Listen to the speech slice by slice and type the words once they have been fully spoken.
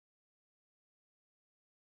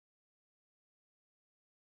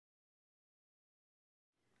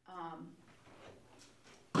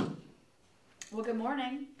Well, good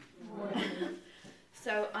morning. Good morning.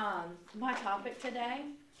 So, my topic today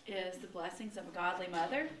is the blessings of a godly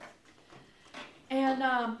mother. And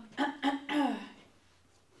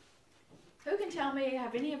who can tell me,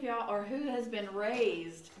 have any of y'all, or who has been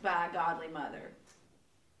raised by a godly mother?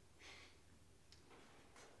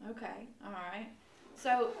 Okay, all right.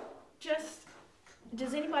 So,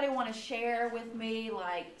 does anybody want to share with me,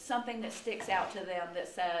 like, something that sticks out to them that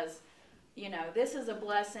says, you know, this is a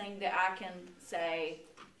blessing that I can say,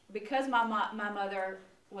 because my mother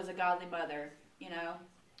was a godly mother, you know?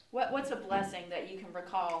 What's a blessing that you can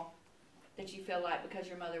recall that you feel like because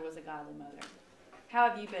your mother was a godly mother? How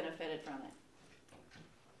have you benefited from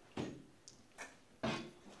it?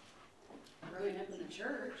 Growing up in the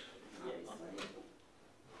church.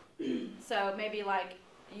 So maybe like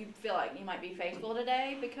you feel like you might be faithful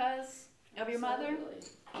today because of your mother?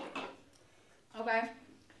 Okay.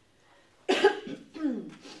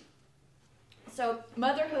 So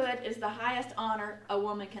motherhood is the highest honor a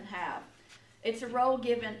woman can have. It's a role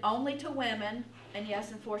given only to women, and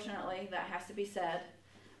yes, unfortunately, that has to be said.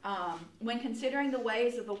 When considering the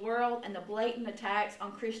ways of the world and the blatant attacks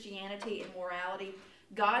on Christianity and morality,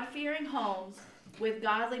 God-fearing homes with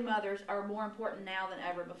godly mothers are more important now than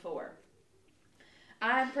ever before.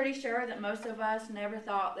 I'm pretty sure that most of us never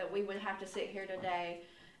thought that we would have to sit here today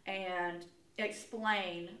and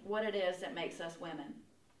explain what it is that makes us women.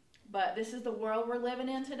 But this is the world we're living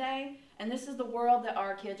in today, and this is the world that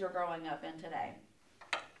our kids are growing up in today.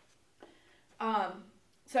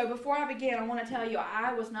 So before I begin, I want to tell you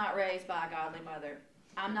I was not raised by a godly mother.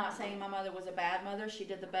 I'm not saying my mother was a bad mother. She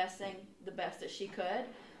did the best that she could.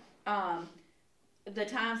 The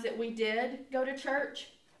times that we did go to church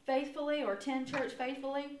faithfully or attend church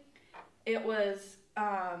faithfully, it was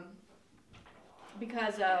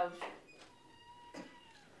because of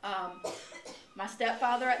my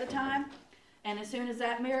stepfather at the time, and as soon as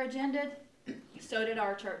that marriage ended, so did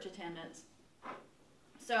our church attendance.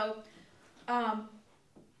 So,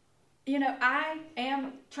 you know, I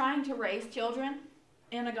am trying to raise children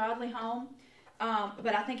in a godly home,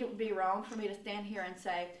 but I think it would be wrong for me to stand here and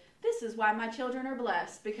say, this is why my children are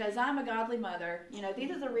blessed, because I'm a godly mother. You know,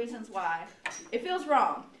 these are the reasons why. It feels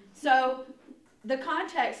wrong. So the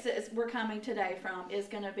context that we're coming today from is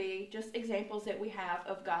going to be just examples that we have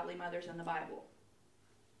of godly mothers in the Bible.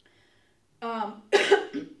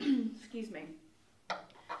 Excuse me.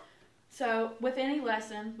 So with any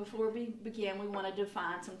lesson, before we begin, we want to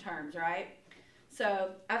define some terms, right?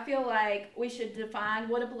 So I feel like we should define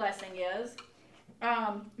what a blessing is.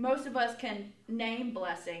 Most of us can name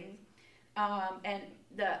blessings, and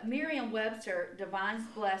the Merriam-Webster defines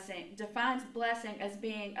blessing as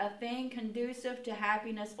being a thing conducive to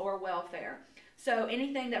happiness or welfare. So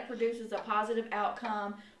anything that produces a positive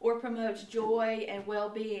outcome or promotes joy and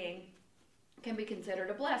well-being can be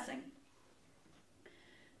considered a blessing.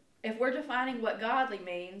 If we're defining what godly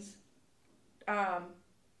means,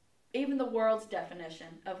 even the world's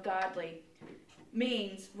definition of godly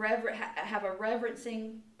means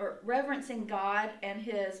reverencing God and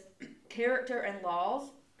His character and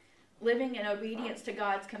laws, living in obedience to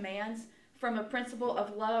God's commands from a principle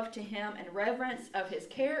of love to Him and reverence of His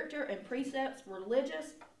character and precepts,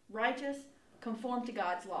 religious, righteous, conform to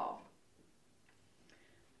God's law.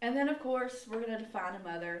 And then, of course, we're going to define a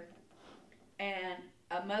mother. And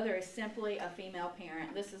a mother is simply a female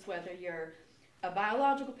parent. This is whether you're a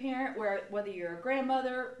biological parent, whether you're a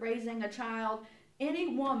grandmother raising a child.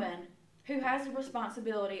 Any woman who has the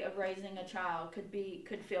responsibility of raising a child could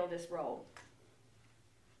fill this role.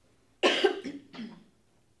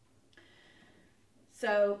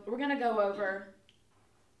 So we're going to go over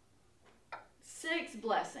 6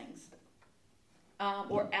 blessings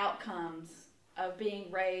or outcomes of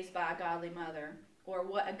being raised by a godly mother, or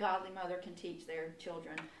what a godly mother can teach their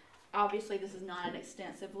children. Obviously, this is not an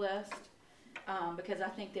extensive list, because I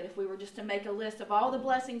think that if we were just to make a list of all the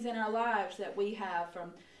blessings in our lives that we have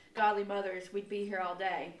from godly mothers, we'd be here all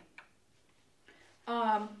day.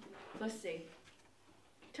 Let's see.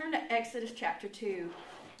 Turn to Exodus chapter 2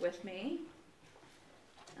 with me.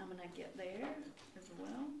 I'm going to get there as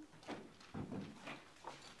well.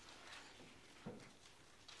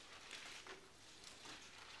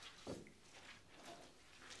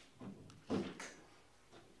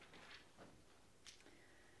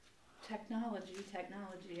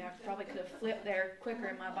 Technology. I probably could have flipped there quicker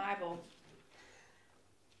in my Bible.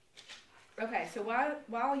 Okay, so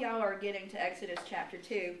while y'all are getting to Exodus chapter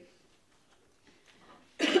 2,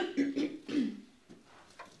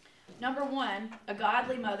 number 1, a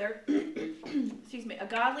godly mother, a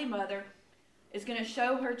godly mother is going to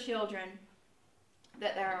show her children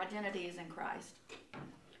that their identity is in Christ.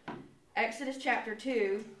 Exodus chapter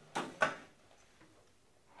 2,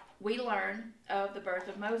 we learn of the birth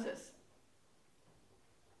of Moses.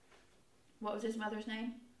 What was his mother's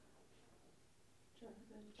name?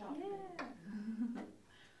 Yeah.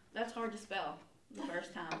 That's hard to spell the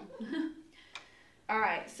first time. All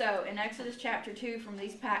right, so in Exodus chapter 2, from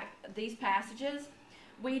these passages,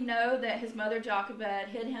 we know that his mother Jochebed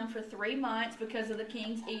hid him for 3 months because of the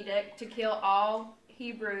king's edict to kill all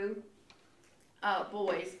Hebrew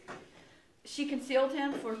boys. She concealed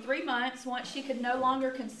him for 3 months. Once she could no longer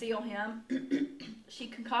conceal him, she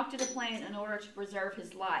concocted a plan in order to preserve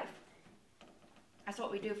his life. That's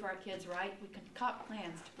what we do for our kids, right? We concoct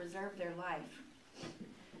plans to preserve their life.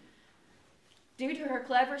 Due to her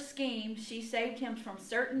clever scheme, she saved him from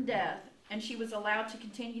certain death, and she was allowed to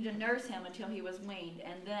continue to nurse him until he was weaned,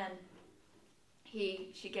 and then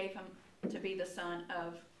she gave him to be the son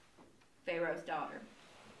of Pharaoh's daughter.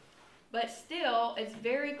 But still, it's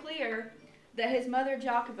very clear that his mother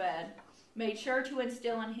Jochebed made sure to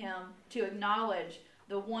instill in him to acknowledge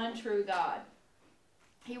the one true God.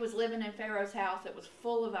 He was living in Pharaoh's house that was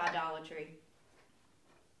full of idolatry.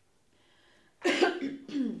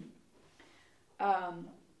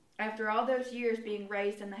 After all those years being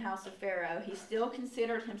raised in the house of Pharaoh, he still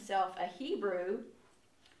considered himself a Hebrew,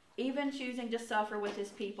 even choosing to suffer with his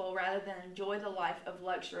people rather than enjoy the life of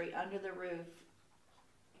luxury under the roof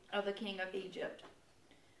of the king of Egypt.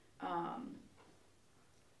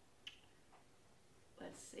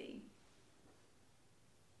 Let's see.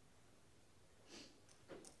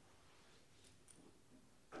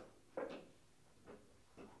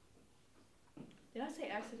 Did I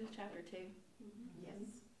say Exodus chapter 2? Yes.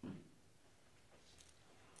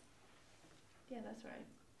 Yeah, that's right.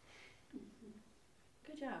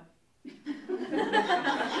 Good job.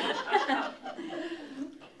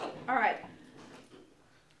 All right.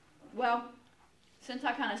 Well, since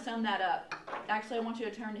I kind of summed that up, actually I want you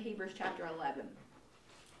to turn to Hebrews chapter 11.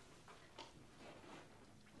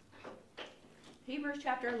 Hebrews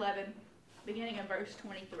chapter 11, beginning in verse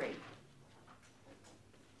 23.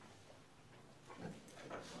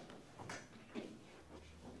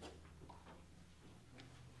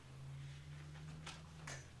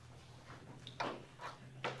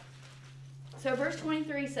 So verse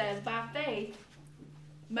 23 says, by faith,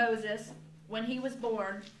 Moses, when he was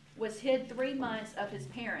born, was hid 3 months of his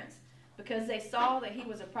parents, because they saw that he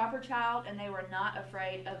was a proper child and they were not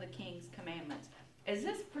afraid of the king's commandments. Is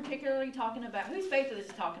this particularly talking about, whose faith is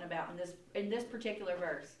this talking about in this particular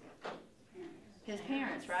verse? His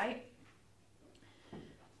parents, right?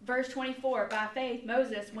 Verse 24, by faith,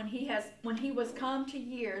 Moses, when he was come to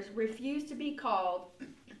years, refused to be called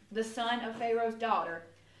the son of Pharaoh's daughter.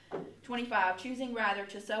 25, choosing rather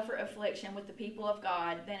to suffer affliction with the people of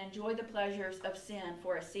God than enjoy the pleasures of sin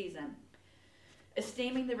for a season,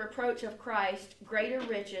 esteeming the reproach of Christ greater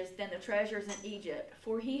riches than the treasures in Egypt,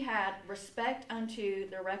 for he had respect unto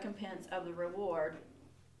the recompense of the reward.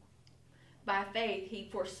 By faith he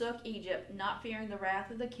forsook Egypt, not fearing the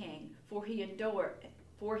wrath of the king, for he endured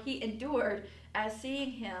as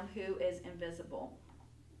seeing him who is invisible.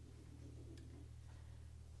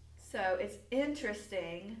 So it's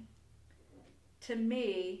interesting to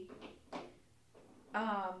me,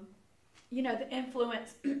 the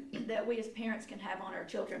influence that we as parents can have on our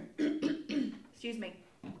children. Excuse me.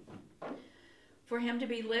 For him to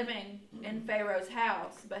be living in Pharaoh's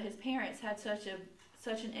house, but his parents had such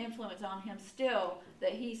an influence on him still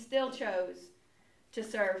that he still chose to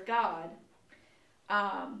serve God.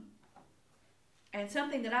 And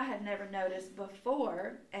something that I had never noticed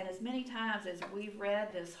before, and as many times as we've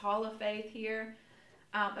read this Hall of Faith here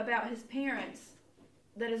about his parents,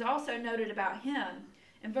 that is also noted about him.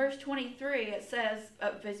 In verse 23, it says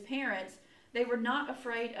of his parents, they were not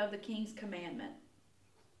afraid of the king's commandment.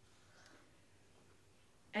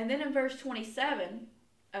 And then in verse 27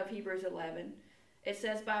 of Hebrews 11, it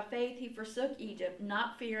says, by faith he forsook Egypt,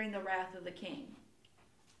 not fearing the wrath of the king.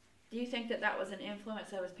 Do you think that was an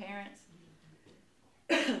influence of his parents?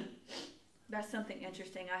 That's something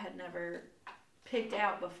interesting I had never picked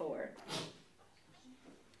out before.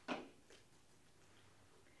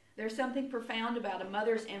 There's something profound about a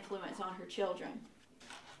mother's influence on her children.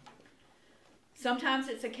 Sometimes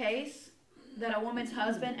it's a case that a woman's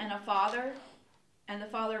husband and the father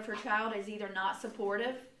of her child is either not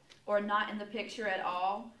supportive or not in the picture at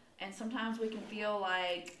all. And sometimes we can feel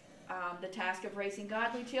like the task of raising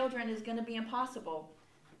godly children is going to be impossible.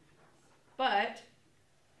 But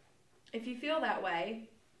if you feel that way,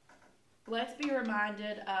 let's be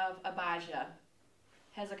reminded of Abijah,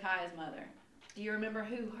 Hezekiah's mother. Do you remember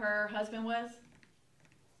who her husband was?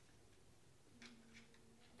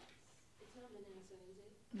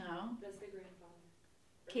 No. That's the grandfather.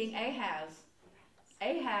 King Ahaz.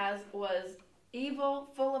 Ahaz was evil,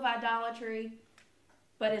 full of idolatry,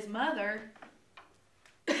 but his mother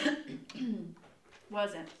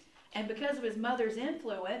wasn't. And because of his mother's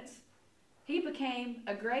influence, he became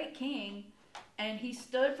a great king, and he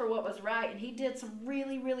stood for what was right, and he did some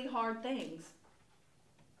really, really hard things.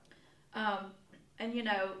 And you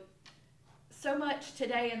know, so much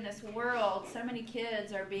today in this world, so many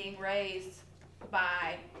kids are being raised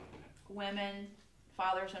by women,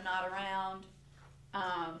 fathers are not around,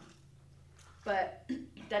 but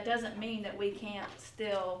that doesn't mean that we can't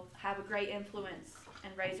still have a great influence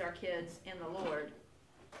and raise our kids in the Lord.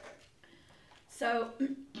 So,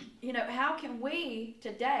 you know, how can we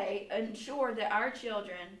today ensure that our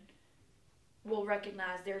children will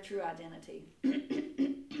recognize their true identity?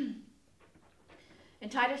 In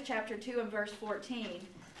Titus chapter 2 and verse 14,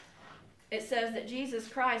 it says that Jesus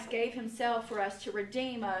Christ gave himself for us to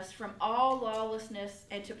redeem us from all lawlessness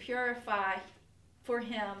and to purify for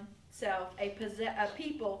himself a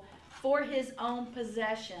people for his own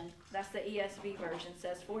possession. That's the ESV version,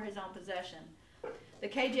 says for his own possession. The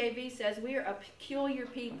KJV says we are a peculiar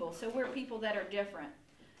people, so we're people that are different.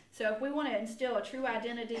 So if we want to instill a true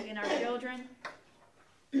identity in our children,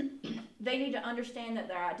 they need to understand that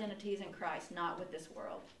their identity is in Christ, not with this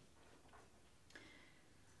world.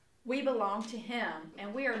 We belong to him,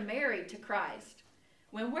 and we are married to Christ.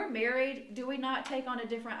 When we're married, do we not take on a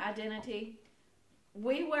different identity?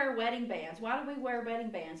 We wear wedding bands. Why do we wear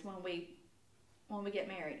wedding bands when we get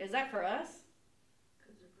married? Is that for us?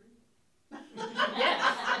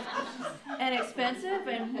 Yes. And expensive,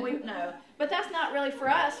 and no. But that's not really for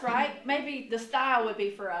us, right? Maybe the style would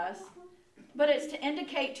be for us. But it's to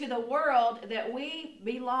indicate to the world that we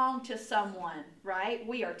belong to someone, right?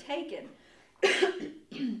 We are taken.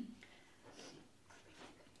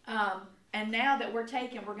 And now that we're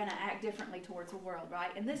taken, we're going to act differently towards the world,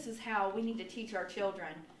 right? And this is how we need to teach our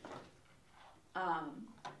children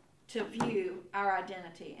to view our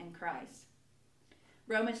identity in Christ.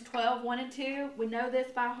 Romans 12, 1 and 2, we know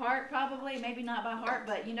this by heart probably, maybe not by heart,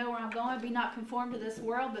 but you know where I'm going. Be not conformed to this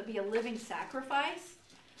world, but be a living sacrifice.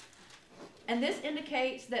 And this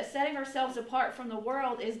indicates that setting ourselves apart from the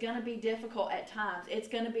world is going to be difficult at times. It's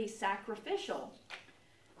going to be sacrificial.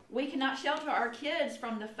 We cannot shelter our kids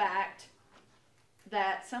from the fact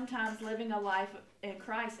that sometimes living a life in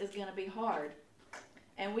Christ is going to be hard.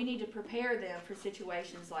 And we need to prepare them for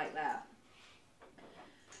situations like that.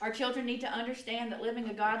 Our children need to understand that living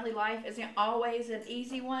a godly life isn't always an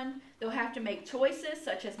easy one. They'll have to make choices,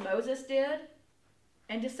 such as Moses did,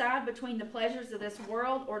 and decide between the pleasures of this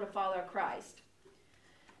world or to follow Christ.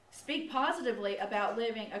 Speak positively about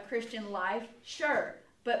living a Christian life, sure,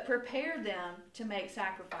 but prepare them to make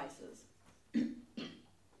sacrifices.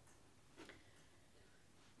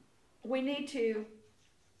 We need to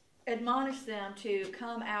admonish them to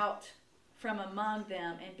come out from among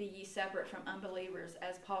them and be ye separate from unbelievers,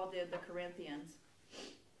 as Paul did the Corinthians.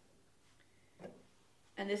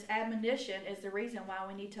 And this admonition is the reason why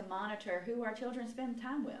we need to monitor who our children spend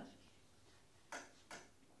time with.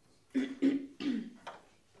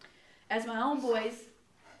 As my own boys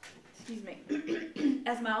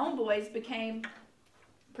became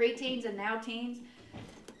preteens and now teens,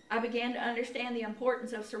 I began to understand the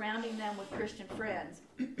importance of surrounding them with Christian friends.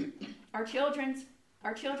 Our children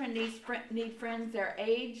need friends their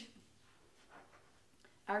age.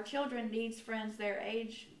 Our children need friends their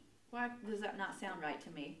age. Why does that not sound right to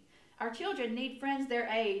me? Our children need friends their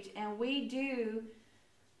age, and we do.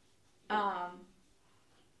 And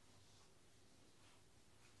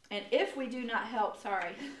if we do not help,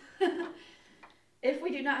 if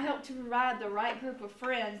we do not help to provide the right group of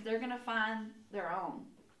friends, they're going to find their own.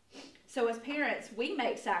 So as parents, we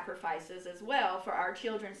make sacrifices as well for our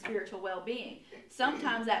children's spiritual well-being.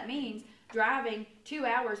 Sometimes that means driving 2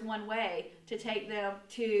 hours one way to take them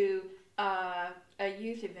to a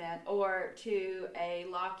youth event or to a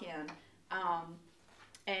lock-in.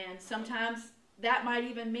 And sometimes that might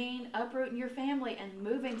even mean uprooting your family and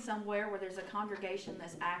moving somewhere where there's a congregation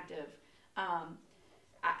that's active.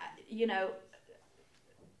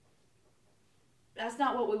 That's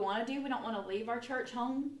not what we want to do. We don't want to leave our church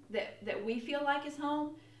home that we feel like is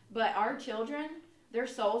home. But our children, their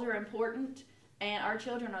souls are important, and our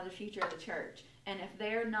children are the future of the church. And if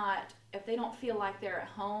they don't feel like they're at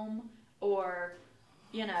home, or,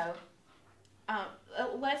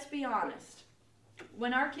 let's be honest.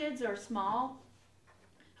 When our kids are small,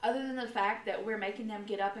 other than the fact that we're making them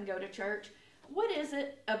get up and go to church, what is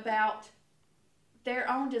it about their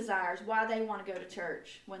own desires, why they want to go to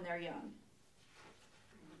church when they're young?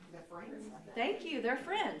 They're friends. Thank you. They're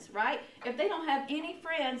friends, right? If they don't have any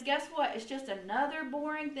friends, guess what? It's just another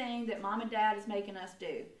boring thing that mom and dad is making us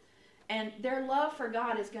do. And their love for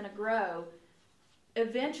God is going to grow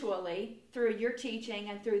eventually through your teaching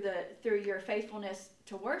and through your faithfulness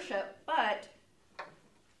to worship, but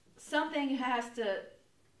something has to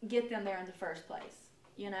get them there in the first place,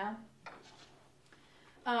 you know?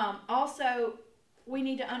 Also, we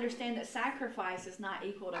need to understand that sacrifice is not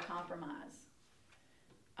equal to compromise.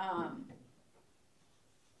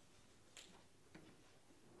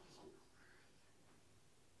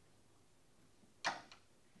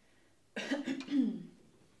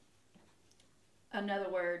 In other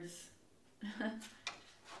words,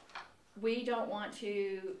 we don't want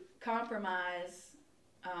to compromise.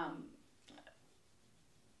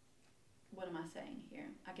 What am I saying here?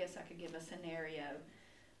 I guess I could give a scenario.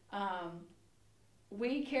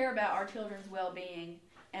 We care about our children's well-being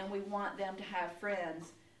and we want them to have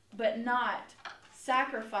friends, but not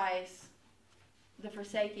sacrifice the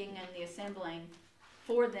forsaking and the assembling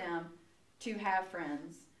for them to have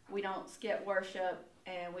friends. We don't skip worship,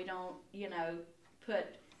 and we don't, put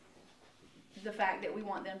the fact that we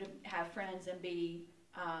want them to have friends and be,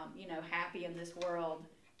 happy in this world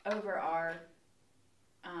over our.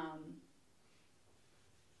 A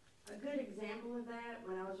good example of that,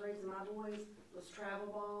 when I was raising my boys, was travel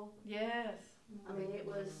ball. Yes. I mean, it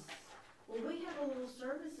was, we have a little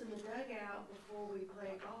service in the dugout before we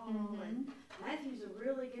play ball, and Matthew's a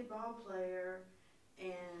really good ball player,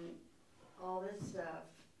 and all this stuff.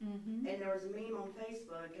 And there was a meme on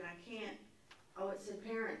Facebook, and it said,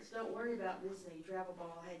 parents, don't worry about missing a travel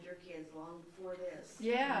ball. I had your kids long before this.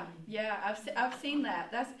 Yeah, I've seen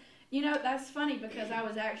that. That's funny because I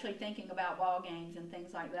was actually thinking about ball games and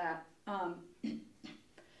things like that.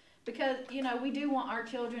 Because, we do want our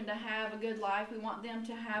children to have a good life. We want them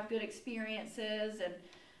to have good experiences and,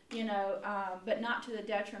 but not to the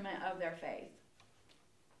detriment of their faith.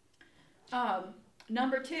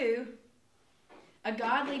 Number 2, a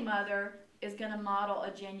godly mother is going to model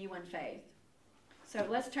a genuine faith. So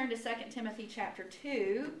let's turn to 2 Timothy chapter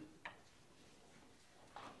 2.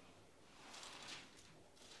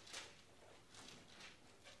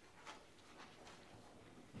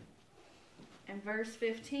 And verse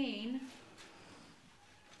 15,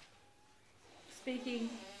 speaking,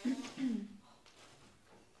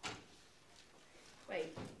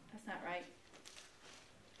 wait, that's not right.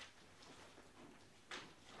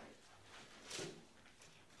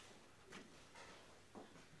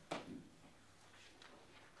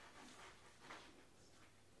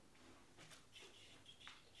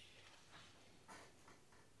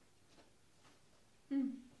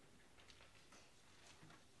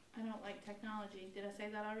 I don't like technology. Did I say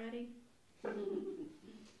that already?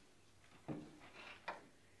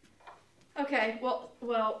 Okay,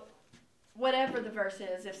 well, whatever the verse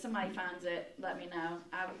is, if somebody finds it, let me know.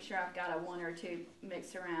 I'm sure I've got a 1 or 2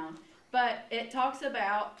 mixed around. But it talks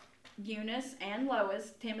about Eunice and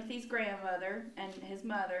Lois, Timothy's grandmother and his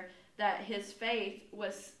mother, that his faith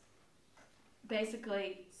was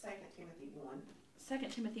basically 2 Timothy 1. 2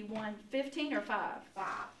 Timothy 1, 15 or 5? 5.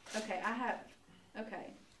 Okay,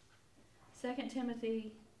 okay. 2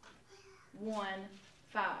 Timothy 1,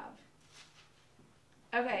 5.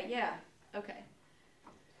 Okay, yeah, okay.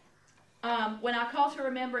 When I call to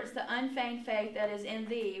remembrance the unfeigned faith that is in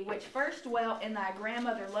thee, which first dwelt in thy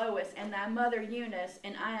grandmother Lois and thy mother Eunice,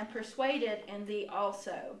 and I am persuaded in thee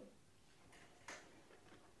also.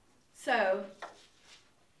 So,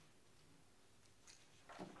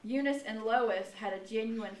 Eunice and Lois had a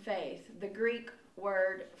genuine faith. The Greek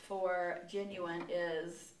word for genuine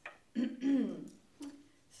is,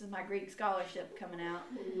 this is my Greek scholarship coming out,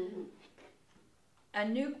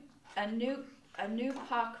 anupokritos.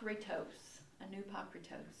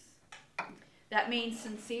 That means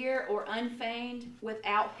sincere or unfeigned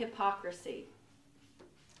without hypocrisy.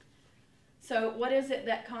 So what is it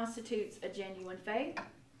that constitutes a genuine faith?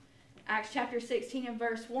 Acts chapter 16 and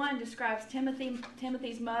verse 1 describes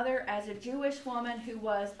Timothy's mother as a Jewish woman who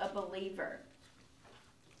was a believer.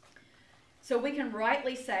 So we can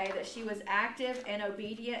rightly say that she was active and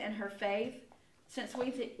obedient in her faith, since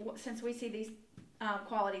we see these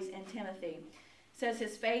qualities in Timothy. It says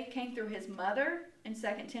his faith came through his mother in 2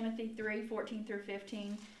 Timothy 3, 14 through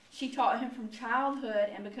 15. She taught him from childhood,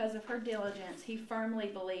 and because of her diligence, he firmly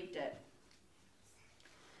believed it.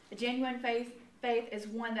 A genuine faith is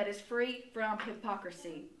one that is free from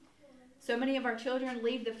hypocrisy. So many of our children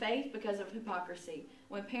leave the faith because of hypocrisy.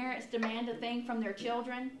 When parents demand a thing from their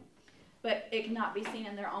children, but it cannot be seen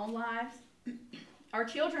in their own lives, our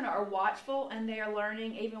children are watchful and they are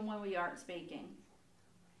learning even when we aren't speaking.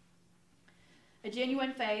 A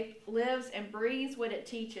genuine faith lives and breathes what it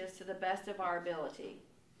teaches to the best of our ability.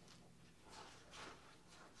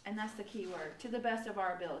 And that's the key word, to the best of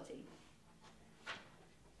our ability.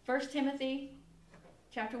 1 Timothy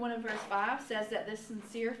chapter 1 and verse 5 says that this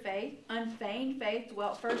sincere faith, unfeigned faith,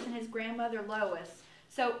 dwelt first in his grandmother Lois.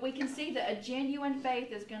 So we can see that a genuine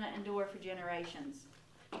faith is going to endure for generations.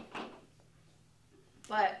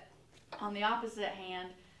 But on the opposite hand,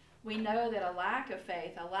 we know that a lack of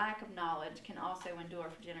faith, a lack of knowledge can also endure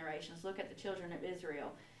for generations. Look at the children of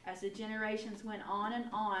Israel. As the generations went on and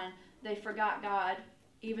on, they forgot God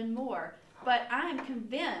even more. But I am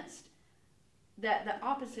convinced that the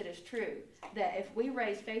opposite is true. That if we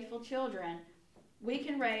raise faithful children, we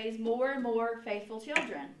can raise more and more faithful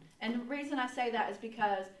children. And the reason I say that is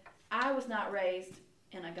because I was not raised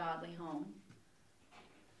in a godly home.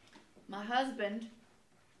 My husband,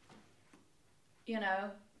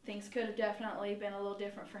 things could have definitely been a little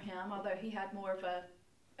different for him, although he had more of a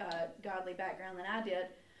godly background than I did.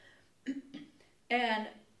 And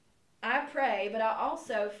I pray, but I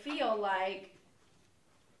also feel like,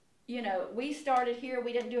 we started here,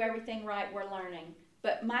 we didn't do everything right, we're learning.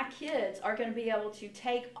 But my kids are going to be able to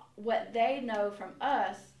take what they know from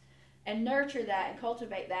us and nurture that and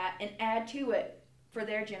cultivate that and add to it for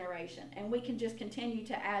their generation. And we can just continue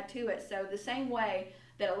to add to it. So the same way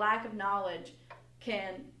that a lack of knowledge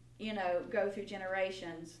can, go through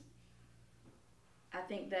generations, I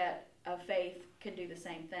think that a faith can do the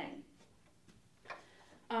same thing.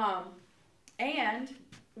 And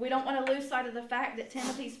we don't want to lose sight of the fact that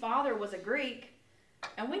Timothy's father was a Greek,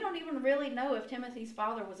 and we don't even really know if Timothy's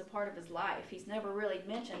father was a part of his life. He's never really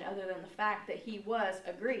mentioned other than the fact that he was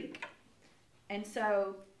a Greek. And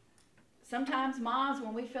so sometimes moms,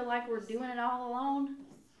 when we feel like we're doing it all alone,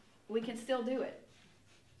 we can still do it.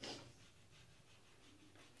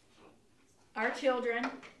 Our children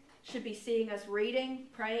should be seeing us reading,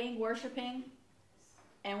 praying, worshiping,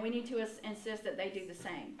 and we need to insist that they do the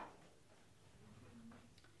same.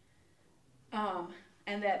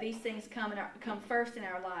 And that these things come first in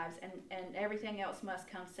our lives, and everything else must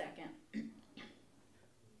come second.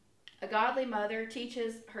 A godly mother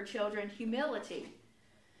teaches her children humility.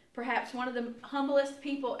 Perhaps one of the humblest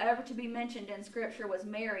people ever to be mentioned in Scripture was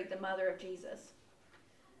Mary, the mother of Jesus.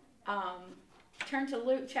 Turn to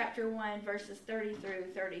Luke chapter 1, verses 30 through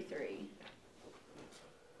 33.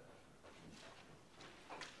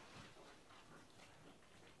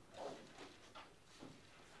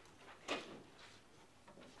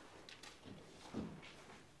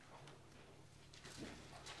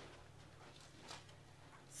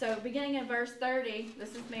 So beginning in verse 30,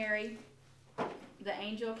 this is Mary. The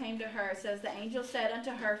angel came to her. It says, the angel said unto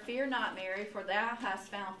her, Fear not, Mary, for thou hast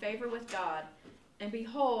found favor with God. And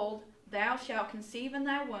behold, thou shalt conceive in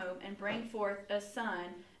thy womb, and bring forth a son,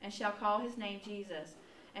 and shall call his name Jesus.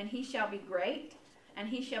 And he shall be great, and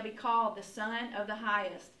he shall be called the Son of the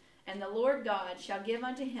Highest. And the Lord God shall give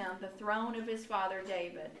unto him the throne of his father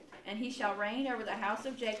David. And he shall reign over the house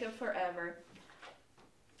of Jacob forever.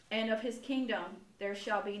 And of his kingdom there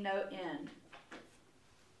shall be no end.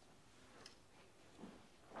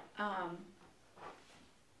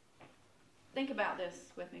 Think about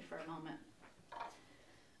this with me for a moment.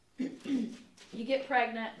 You get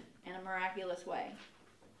pregnant in a miraculous way.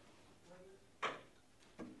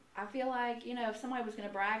 I feel like, if somebody was going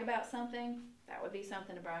to brag about something, that would be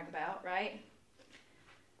something to brag about, right?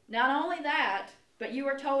 Not only that, but you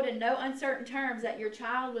were told in no uncertain terms that your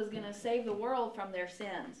child was going to save the world from their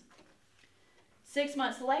sins. 6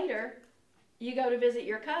 months later, you go to visit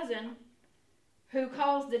your cousin who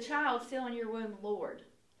calls the child still in your womb Lord.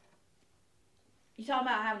 You talking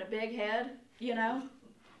about having a big head,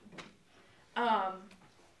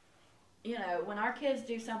 when our kids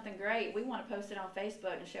do something great, we want to post it on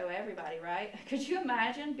Facebook and show everybody, right? Could you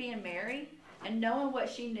imagine being Mary and knowing what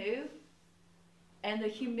she knew and the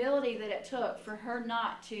humility that it took for her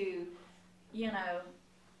not to,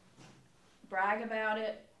 brag about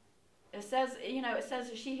it? It says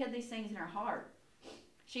that she hid these things in her heart.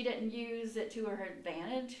 She didn't use it to her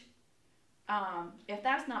advantage. If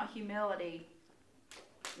that's not humility,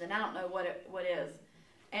 then I don't know what is.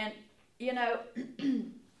 And,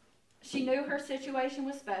 she knew her situation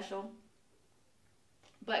was special,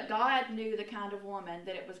 but God knew the kind of woman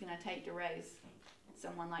that it was going to take to raise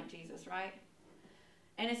someone like Jesus, right?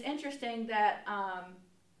 And it's interesting that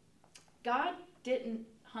God didn't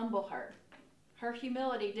humble her. Her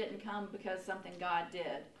humility didn't come because something God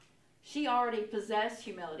did. She already possessed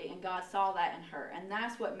humility, and God saw that in her, and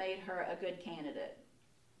that's what made her a good candidate.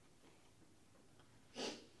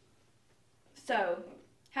 So,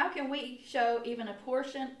 how can we show even a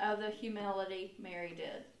portion of the humility Mary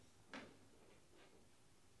did?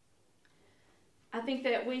 I think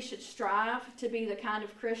that we should strive to be the kind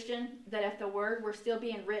of Christian that if the word were still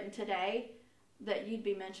being written today, that you'd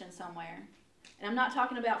be mentioned somewhere. And I'm not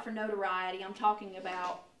talking about for notoriety. I'm talking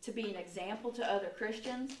about to be an example to other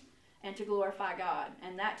Christians and to glorify God.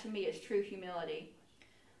 And that to me is true humility.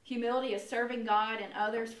 Humility is serving God and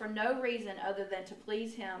others for no reason other than to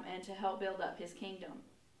please Him and to help build up His kingdom.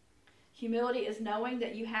 Humility is knowing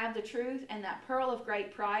that you have the truth and that pearl of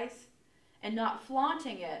great price and not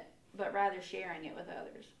flaunting it, but rather sharing it with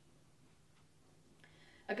others.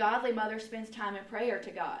 A godly mother spends time in prayer to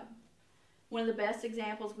God. One of the best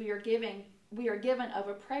examples we are given of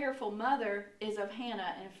a prayerful mother is of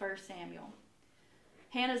Hannah in 1 Samuel.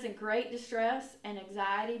 Hannah's in great distress and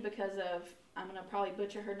anxiety because of, I'm going to probably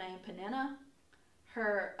butcher her name, Peninnah,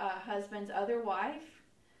 her husband's other wife,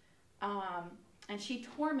 and she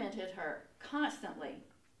tormented her constantly.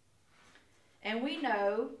 And we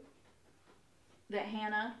know that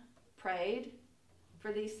Hannah prayed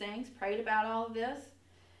for these things, prayed about all of this,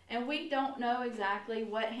 and we don't know exactly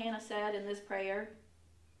what Hannah said in this prayer,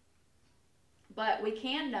 but we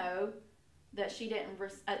can know that she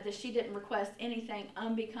didn't request anything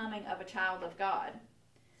unbecoming of a child of God.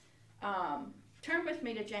 Turn with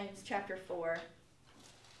me to James chapter 4.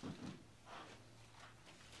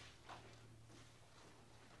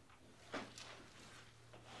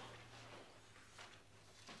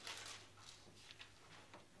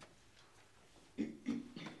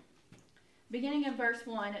 Beginning in verse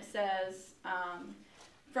 1, it says,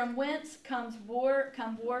 from whence come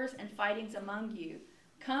wars and fightings among you?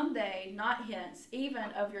 Come they not hence, even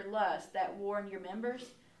of your lust that war in your members?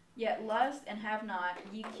 Yet lust and have not,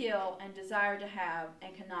 ye kill, and desire to have,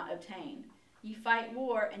 and cannot obtain. Ye fight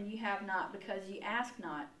war, and ye have not, because ye ask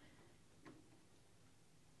not.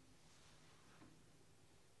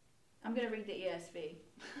 I'm going to read the ESV.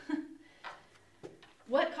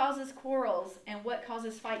 What causes quarrels, and what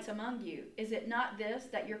causes fights among you? Is it not this,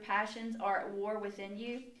 that your passions are at war within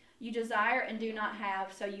you? You desire and do not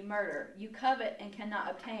have, so you murder. You covet and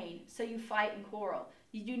cannot obtain, so you fight and quarrel.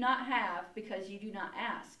 You do not have, because you do not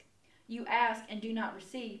ask. You ask and do not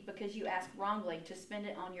receive, because you ask wrongly to spend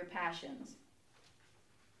it on your passions.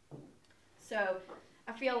 So,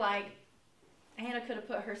 I feel like Hannah could have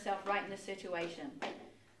put herself right in this situation.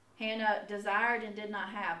 Hannah desired and did not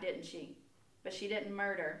have, didn't she? But she didn't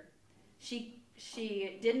murder. She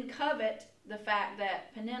didn't covet the fact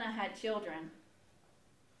that Peninnah had children.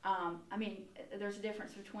 There's a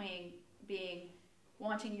difference between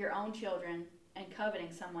wanting your own children and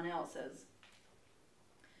coveting someone else's.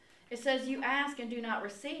 It says, you ask and do not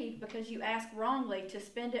receive because you ask wrongly to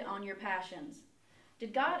spend it on your passions.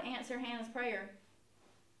 Did God answer Hannah's prayer?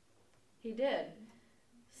 He did.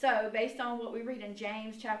 So, based on what we read in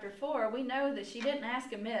James chapter 4, we know that she didn't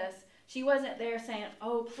ask amiss. She wasn't there saying,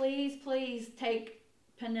 oh, please, please take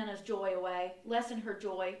Peninnah's joy away. Lessen her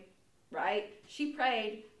joy, right? She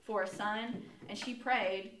prayed for a son, and she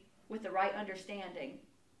prayed with the right understanding.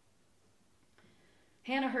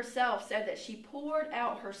 Hannah herself said that she poured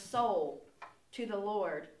out her soul to the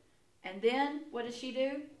Lord. And then, what did she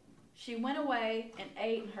do? She went away and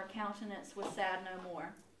ate, and her countenance was sad no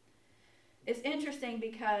more. It's interesting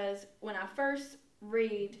because when I first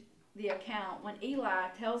read the account, when Eli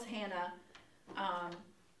tells Hannah,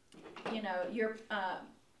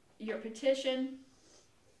 your petition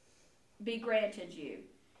be granted you.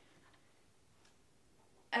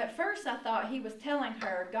 At first I thought he was telling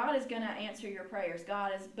her, God is going to answer your prayers.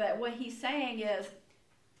 But what he's saying is,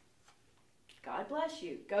 God bless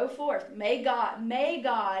you. Go forth. May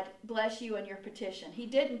God bless you in your petition. He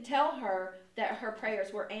didn't tell her that her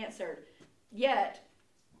prayers were answered. Yet,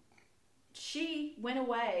 she went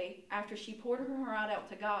away after she poured her heart out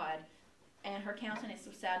to God, and her countenance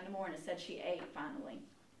was sad no more, and it said she ate finally.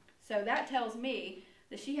 So that tells me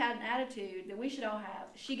that she had an attitude that we should all have.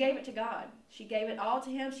 She gave it to God. She gave it all to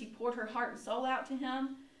Him. She poured her heart and soul out to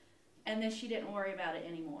Him, and then she didn't worry about it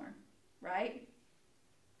anymore, right?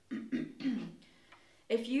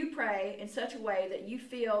 If you pray in such a way that you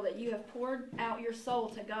feel that you have poured out your soul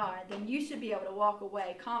to God, then you should be able to walk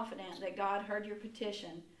away confident that God heard your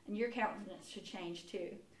petition, and your countenance should change too.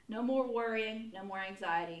 No more worrying, no more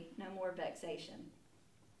anxiety, no more vexation.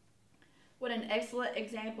 What an excellent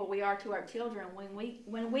example we are to our children when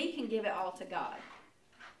we can give it all to God.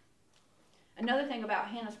 Another thing about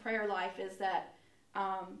Hannah's prayer life is that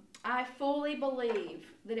I fully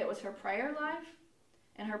believe that it was her prayer life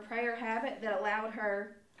and her prayer habit that allowed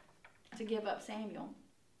her to give up Samuel.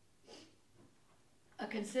 A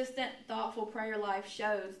consistent, thoughtful prayer life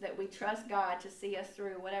shows that we trust God to see us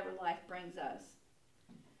through whatever life brings us.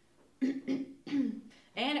 And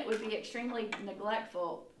it would be extremely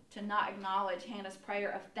neglectful to not acknowledge Hannah's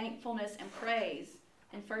prayer of thankfulness and praise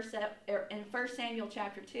in 1 Samuel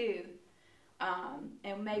chapter 2.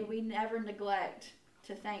 And may we never neglect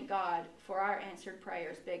to thank God for our answered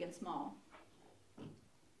prayers, big and small.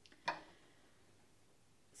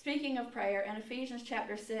 Speaking of prayer, in Ephesians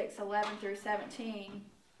chapter 6, 11 through 17,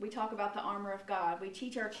 we talk about the armor of God. We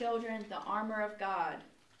teach our children the armor of God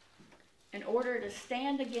in order to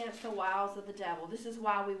stand against the wiles of the devil. This is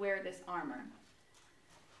why we wear this armor.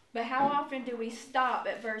 But how often do we stop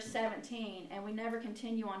at verse 17 and we never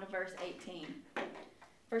continue on to verse 18?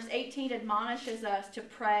 Verse 18 admonishes us to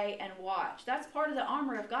pray and watch. That's part of the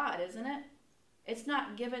armor of God, isn't it? It's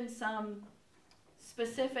not given some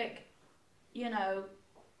specific,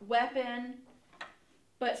 weapon.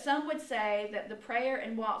 But some would say that the prayer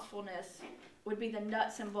and watchfulness would be the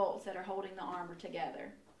nuts and bolts that are holding the armor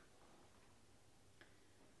together.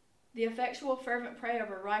 The effectual fervent prayer of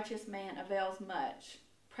a righteous man avails much.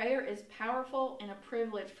 Prayer is powerful and a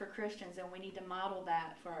privilege for Christians, and we need to model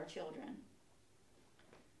that for our children.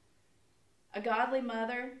 A godly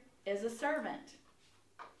mother is a servant.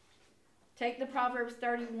 Take the Proverbs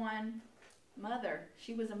 31 mother.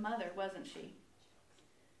 She was a mother, wasn't she?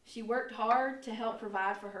 She worked hard to help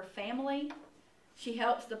provide for her family. She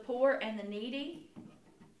helps the poor and the needy.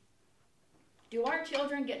 Do our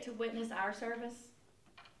children get to witness our service?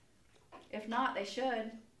 If not, they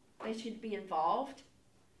should. They should be involved.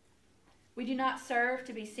 We do not serve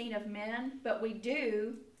to be seen of men, but we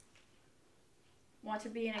do want to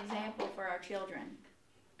be an example for our children.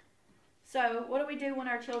 So, what do we do when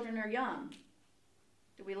our children are young?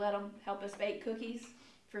 Do we let them help us bake cookies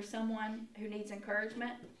for someone who needs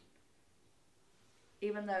encouragement?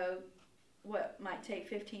 Even though what might take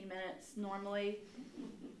 15 minutes normally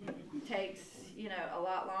takes, a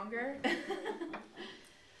lot longer.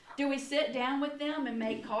 Do we sit down with them and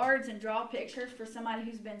make cards and draw pictures for somebody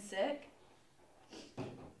who's been sick?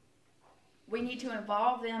 We need to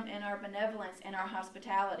involve them in our benevolence and our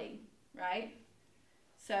hospitality, right?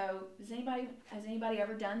 So, has anybody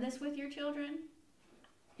ever done this with your children?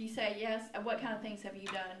 You say yes. What kind of things have you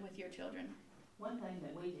done with your children? One thing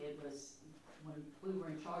that we did was when we were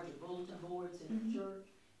in charge of bulletin boards in the church,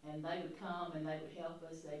 and they would come and they would help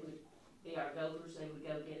us. They would be our gophers. They would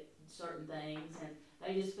go get certain things, and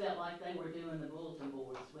they just felt like they were doing the bulletin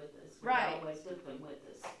boards with us. Right. We always took them with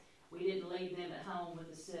us. We didn't leave them at home with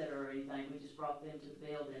a sitter or anything. We just brought them to the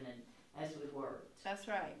building and as we worked. That's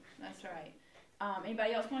right.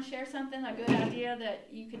 Anybody else want to share something, a good idea that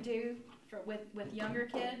you could do with younger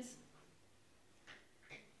kids?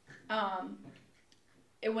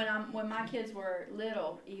 When my kids were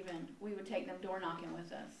little, even, we would take them door knocking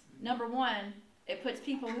with us. Number one, it puts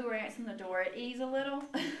people who are answering the door at ease a little.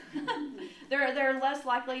 They're less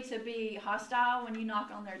likely to be hostile when you knock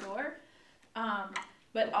on their door.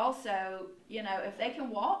 But also, if they can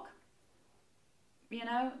walk,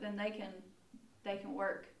 then they can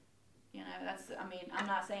work. I'm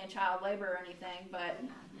not saying child labor or anything, but,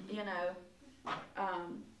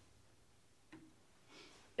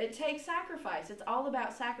 it takes sacrifice. It's all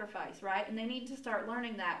about sacrifice, right? And they need to start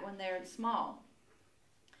learning that when they're small.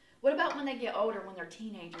 What about when they get older, when they're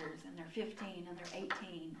teenagers and they're 15 and they're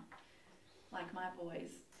 18, like my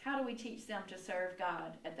boys? How do we teach them to serve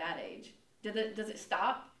God at that age? Does it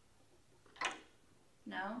stop?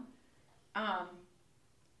 No.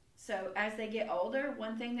 So as they get older,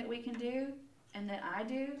 one thing that we can do, and that I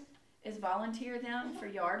do, is volunteer them for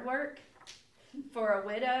yard work for a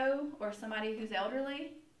widow or somebody who's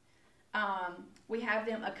elderly. We have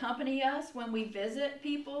them accompany us when we visit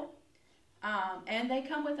people, and they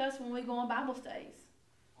come with us when we go on Bible studies.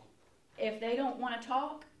 If they don't want to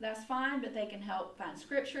talk, that's fine, but they can help find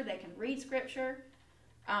scripture. They can read scripture.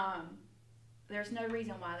 There's no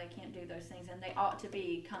reason why they can't do those things, and they ought to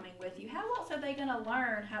be coming with you. How else are they going to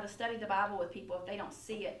learn how to study the Bible with people if they don't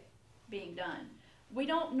see it being done? We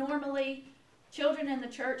don't normally, children in the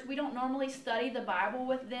church, we don't normally study the Bible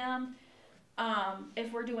with them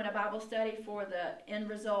if we're doing a Bible study for the end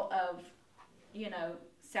result of,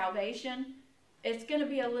 salvation. It's going to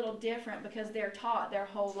be a little different because they're taught their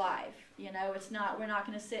whole life. We're not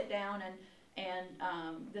going to sit down and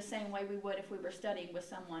the same way we would if we were studying with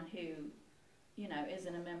someone who,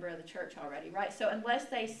 isn't a member of the church already, right? So unless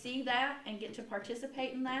they see that and get to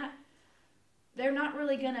participate in that, they're not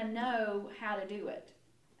really going to know how to do it.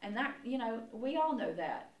 And that, we all know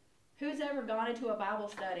that. Who's ever gone into a Bible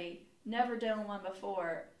study, never done one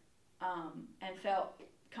before, and felt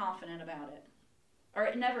confident about it? Or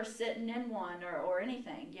never sitting in one or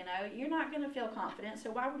anything, You're not going to feel confident, so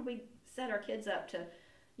why would we set our kids up to,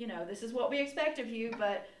 this is what we expect of you,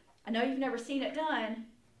 but I know you've never seen it done,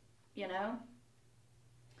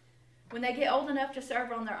 When they get old enough to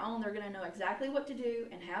serve on their own, they're going to know exactly what to do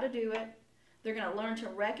and how to do it. They're going to learn to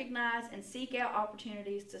recognize and seek out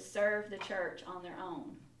opportunities to serve the church on their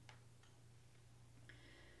own.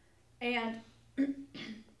 And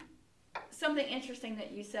something interesting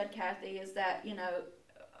that you said, Kathy, is that, you know,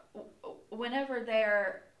 whenever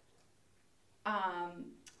they're,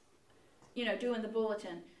 you know, doing the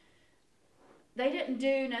bulletin, they didn't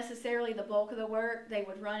do necessarily the bulk of the work. They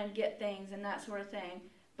would run and get things and that sort of thing.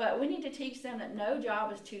 But we need to teach them that no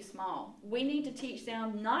job is too small. We need to teach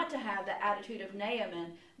them not to have the attitude of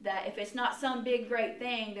Naaman, that if it's not some big, great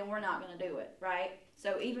thing, then we're not going to do it, right?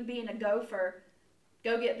 So even being a gopher,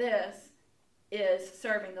 go get this, is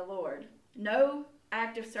serving the Lord. No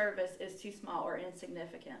act of service is too small or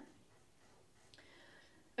insignificant.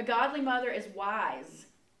 A godly mother is wise.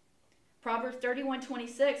 Proverbs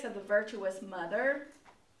 31:26 of the virtuous mother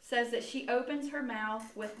says that she opens her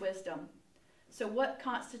mouth with wisdom. So what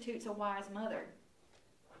constitutes a wise mother?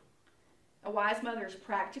 A wise mother is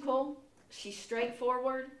practical, she's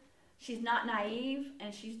straightforward, she's not naive,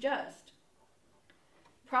 and she's just.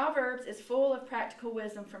 Proverbs is full of practical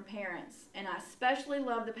wisdom from parents, and I especially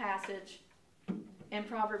love the passage in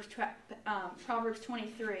Proverbs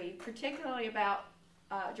 23, particularly about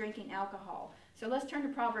drinking alcohol. So let's turn to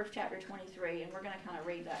Proverbs chapter 23, and we're going to kind of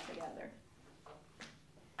read that together.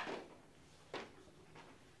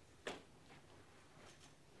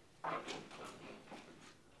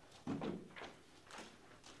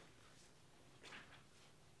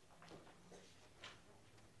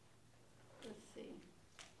 Let's see.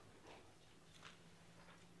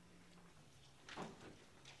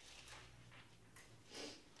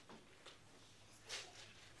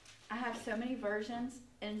 I have so many versions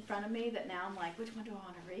in front of me that now I'm like, which one do I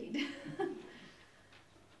want to read?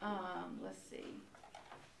 Let's see.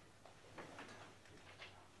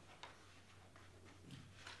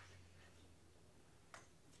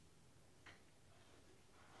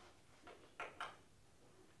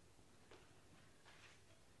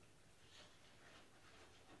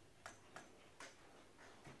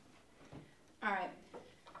 All right.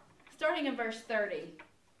 Starting in verse 30.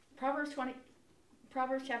 Proverbs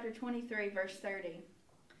chapter 23, verse 30.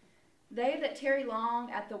 They that tarry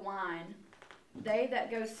long at the wine, they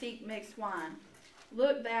that go seek mixed wine,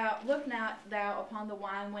 look not thou upon the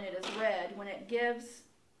wine when it is red, when it gives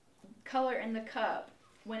color in the cup,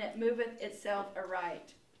 when it moveth itself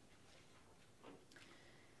aright.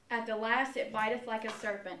 At the last it biteth like a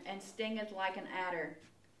serpent, and stingeth like an adder.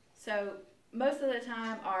 So most of the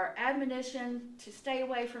time our admonition to stay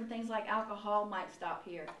away from things like alcohol might stop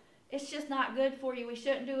here. It's just not good for you. We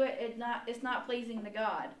shouldn't do it. It's not pleasing to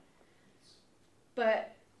God.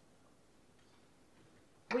 But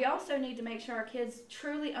we also need to make sure our kids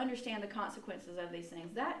truly understand the consequences of these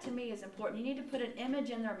things. That to me is important. You need to put an image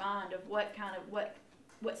in their mind of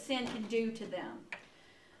what sin can do to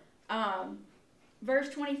them. Verse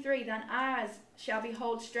 23, thine eyes shall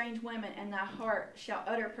behold strange women, and thy heart shall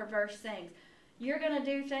utter perverse things. You're going to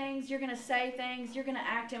do things, you're going to say things, you're going to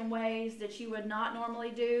act in ways that you would not normally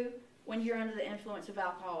do when you're under the influence of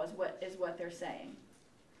alcohol, is what they're saying.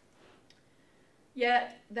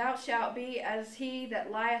 Yet thou shalt be as he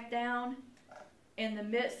that lieth down in the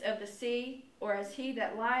midst of the sea, or as he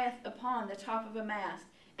that lieth upon the top of a mast.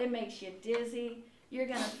 It makes you dizzy. You're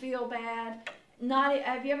going to feel bad.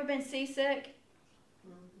 Have you ever been seasick?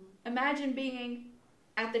 Mm-hmm. Imagine being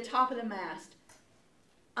at the top of the mast.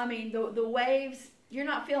 I mean, the waves, you're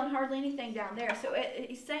not feeling hardly anything down there. So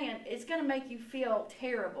he's saying it's going to make you feel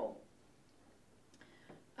terrible.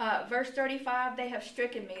 Verse 35, they have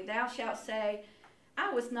stricken me. Thou shalt say,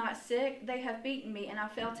 I was not sick. They have beaten me, and I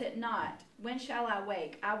felt it not. When shall I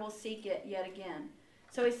wake? I will seek it yet again.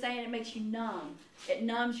 So he's saying it makes you numb. It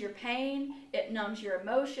numbs your pain. It numbs your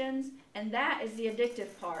emotions. And that is the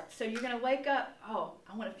addictive part. So you're going to wake up, oh,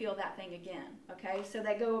 I want to feel that thing again. Okay? So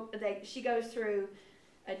she goes through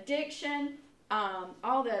addiction,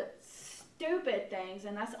 all the stupid things,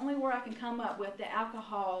 and that's the only word I can come up with that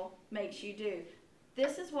alcohol makes you do.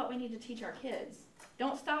 This is what we need to teach our kids.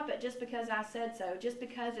 Don't stop it just because I said so, just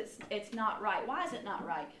because it's not right. Why is it not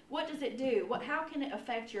right? What does it do? How can it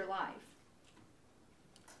affect your life?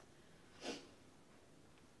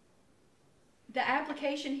 The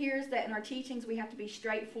application here is that in our teachings we have to be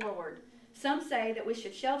straightforward. Some say that we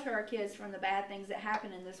should shelter our kids from the bad things that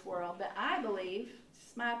happen in this world, but I believe,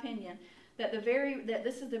 it's my opinion, that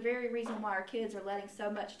this is the very reason why our kids are letting so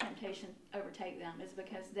much temptation overtake them, is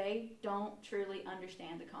because they don't truly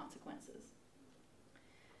understand the consequences.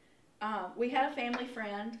 We had a family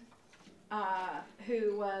friend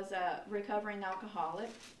who was a recovering alcoholic.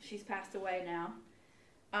 She's passed away now.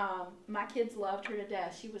 My kids loved her to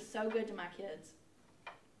death. She was so good to my kids.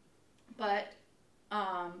 But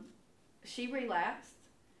she relapsed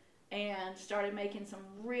and started making some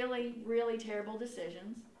really, really terrible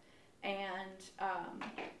decisions. And,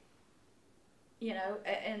 you know,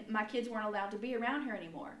 and my kids weren't allowed to be around her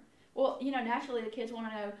anymore. Well, you know, naturally the kids want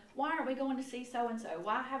to know, why aren't we going to see so-and-so?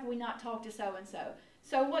 Why have we not talked to so-and-so?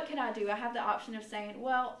 So what can I do? I have the option of saying,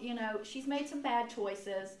 well, you know, she's made some bad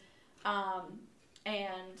choices,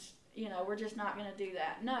 and, you know, we're just not going to do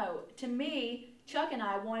that. No, to me, Chuck and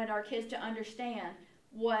I wanted our kids to understand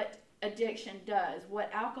what addiction does, what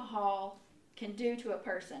alcohol can do to a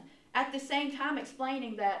person. At the same time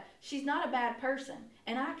explaining that she's not a bad person.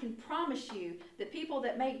 And I can promise you that people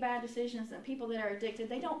that make bad decisions and people that are addicted,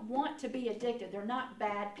 they don't want to be addicted. They're not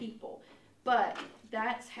bad people. But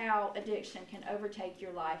that's how addiction can overtake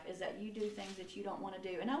your life, is that you do things that you don't want to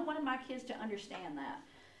do. And I wanted my kids to understand that.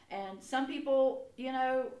 And some people, you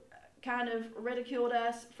know, kind of ridiculed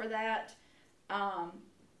us for that.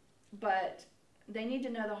 But they need to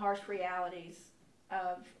know the harsh realities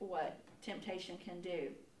of what temptation can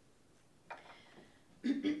do.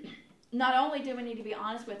 Not only do we need to be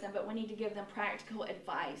honest with them, but we need to give them practical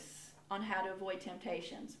advice on how to avoid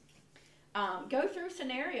temptations. Go through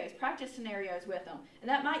scenarios, practice scenarios with them. And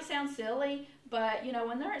that might sound silly, but you know,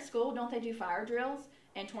 when they're at school, don't they do fire drills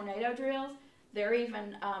and tornado drills? They're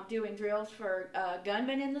even doing drills for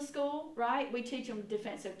gunmen in the school, right? We teach them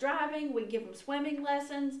defensive driving. We give them swimming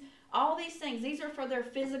lessons. All these things, these are for their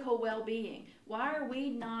physical well-being. Why are we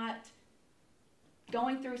not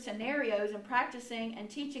going through scenarios and practicing and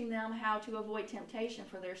teaching them how to avoid temptation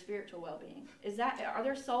for their spiritual well-being? Are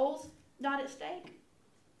their souls not at stake?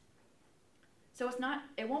 So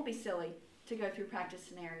it won't be silly to go through practice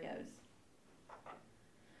scenarios.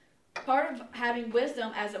 Part of having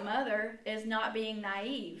wisdom as a mother is not being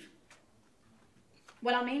naive.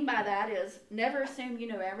 What I mean by that is never assume you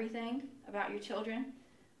know everything about your children.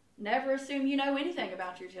 Never assume you know anything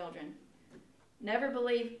about your children. Never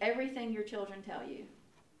believe everything your children tell you.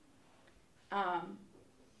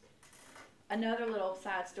 Another little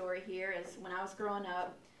side story here is when I was growing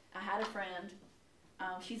up, I had a friend.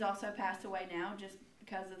 She's also passed away now just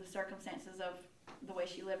because of the circumstances of the way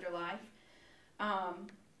she lived her life.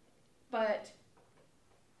 But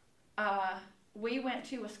we went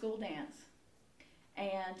to a school dance.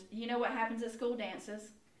 And you know what happens at school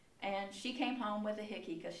dances? And she came home with a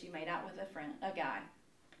hickey because she made out with a guy.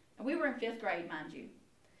 And we were in 5th grade, mind you.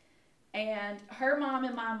 And her mom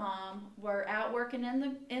and my mom were out working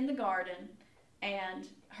in the garden, and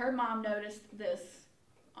her mom noticed this,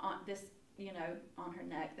 you know, on her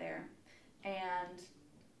neck there. And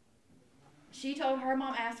her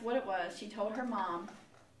mom asked what it was. She told her mom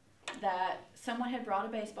that someone had brought a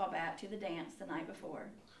baseball bat to the dance the night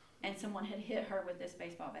before, and someone had hit her with this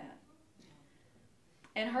baseball bat.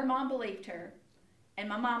 And her mom believed her, and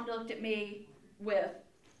my mom looked at me with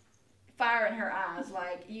fire in her eyes,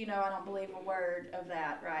 like, you know, I don't believe a word of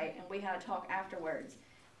that, right? And we had a talk afterwards.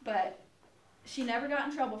 But she never got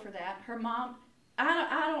in trouble for that. Her mom,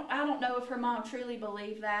 I don't know if her mom truly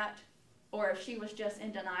believed that, or if she was just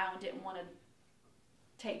in denial and didn't want to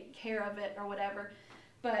take care of it or whatever.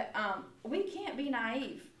 But we can't be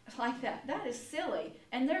naive like that. That is silly.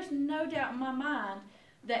 And there's no doubt in my mind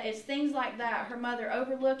that it's things like that, her mother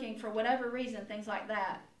overlooking for whatever reason, things like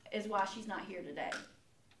that, is why she's not here today.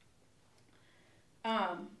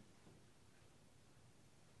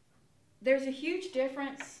 There's a huge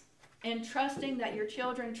difference in trusting that your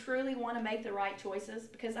children truly want to make the right choices,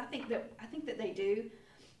 because I think that they do.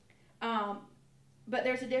 But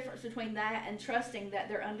there's a difference between that and trusting that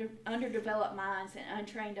their underdeveloped minds and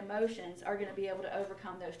untrained emotions are going to be able to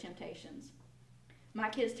overcome those temptations. My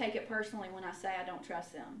kids take it personally when I say I don't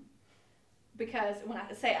trust them, because when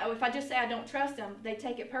I say, if I just say I don't trust them, they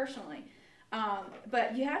take it personally.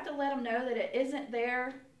 But you have to let them know that it isn't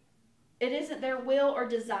their will or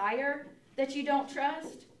desire that you don't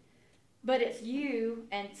trust, but it's you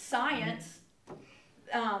and science,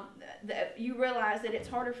 that you realize that it's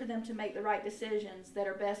harder for them to make the right decisions that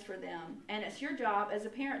are best for them. And it's your job as a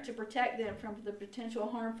parent to protect them from the potential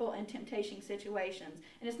harmful and temptation situations.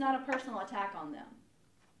 And it's not a personal attack on them.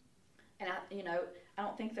 And I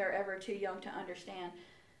don't think they're ever too young to understand,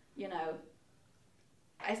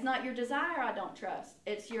 it's not your desire I don't trust.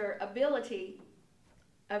 It's your ability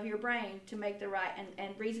of your brain to make the right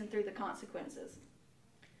and reason through the consequences.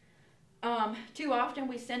 Too often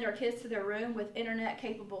we send our kids to their room with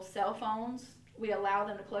internet-capable cell phones. We allow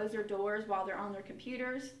them to close their doors while they're on their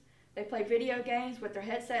computers. They play video games with their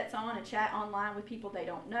headsets on and chat online with people they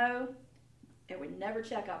don't know. And we never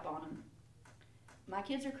check up on them. My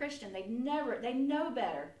kids are Christian. They know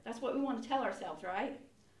better. That's what we want to tell ourselves, right?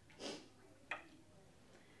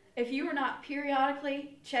 If you are not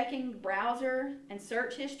periodically checking browser and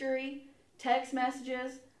search history, text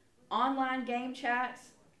messages, online game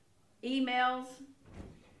chats, emails,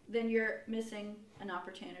 then you're missing an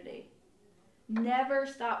opportunity. Never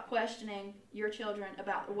stop questioning your children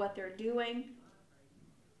about what they're doing,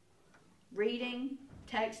 reading,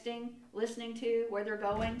 texting, listening to, where they're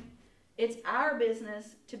going. It's our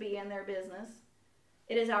business to be in their business.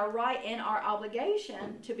 It is our right and our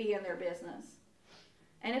obligation to be in their business.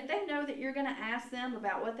 And if they know that you're going to ask them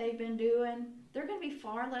about what they've been doing, they're going to be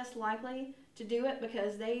far less likely to do it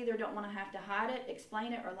because they either don't want to have to hide it,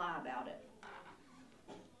 explain it, or lie about it.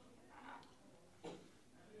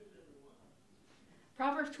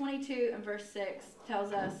 Proverbs 22 and verse 6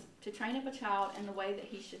 tells us to train up a child in the way that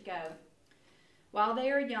he should go. While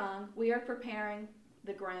they are young, we are preparing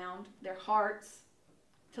the ground, their hearts,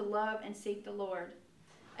 to love and seek the Lord.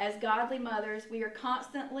 As godly mothers, we are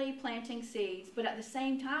constantly planting seeds, but at the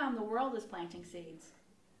same time, the world is planting seeds.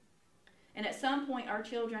 And at some point, our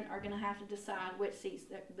children are going to have to decide which seeds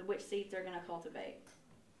they're going to cultivate.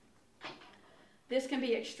 This can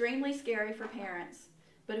be extremely scary for parents,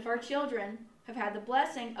 but if our children have had the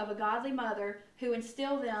blessing of a godly mother who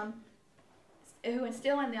instill in them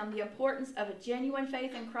the importance of a genuine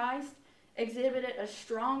faith in Christ, exhibited a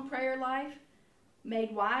strong prayer life,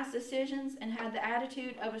 made wise decisions, and had the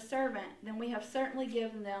attitude of a servant, then we have certainly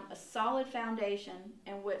given them a solid foundation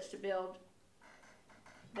in which to build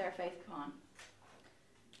their faith upon.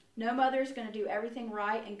 No mother is going to do everything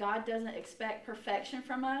right, and God doesn't expect perfection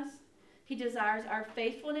from us. He desires our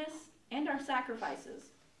faithfulness and our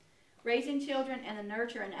sacrifices. Raising children in the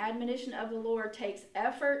nurture and admonition of the Lord takes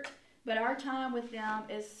effort, but our time with them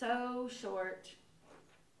is so short.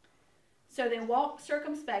 So then walk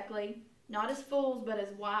circumspectly, not as fools, but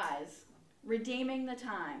as wise, redeeming the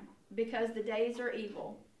time, because the days are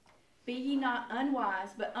evil. Be ye not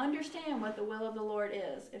unwise, but understand what the will of the Lord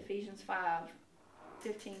is. Ephesians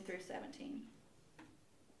 5:15 through 17.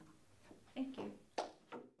 Thank you.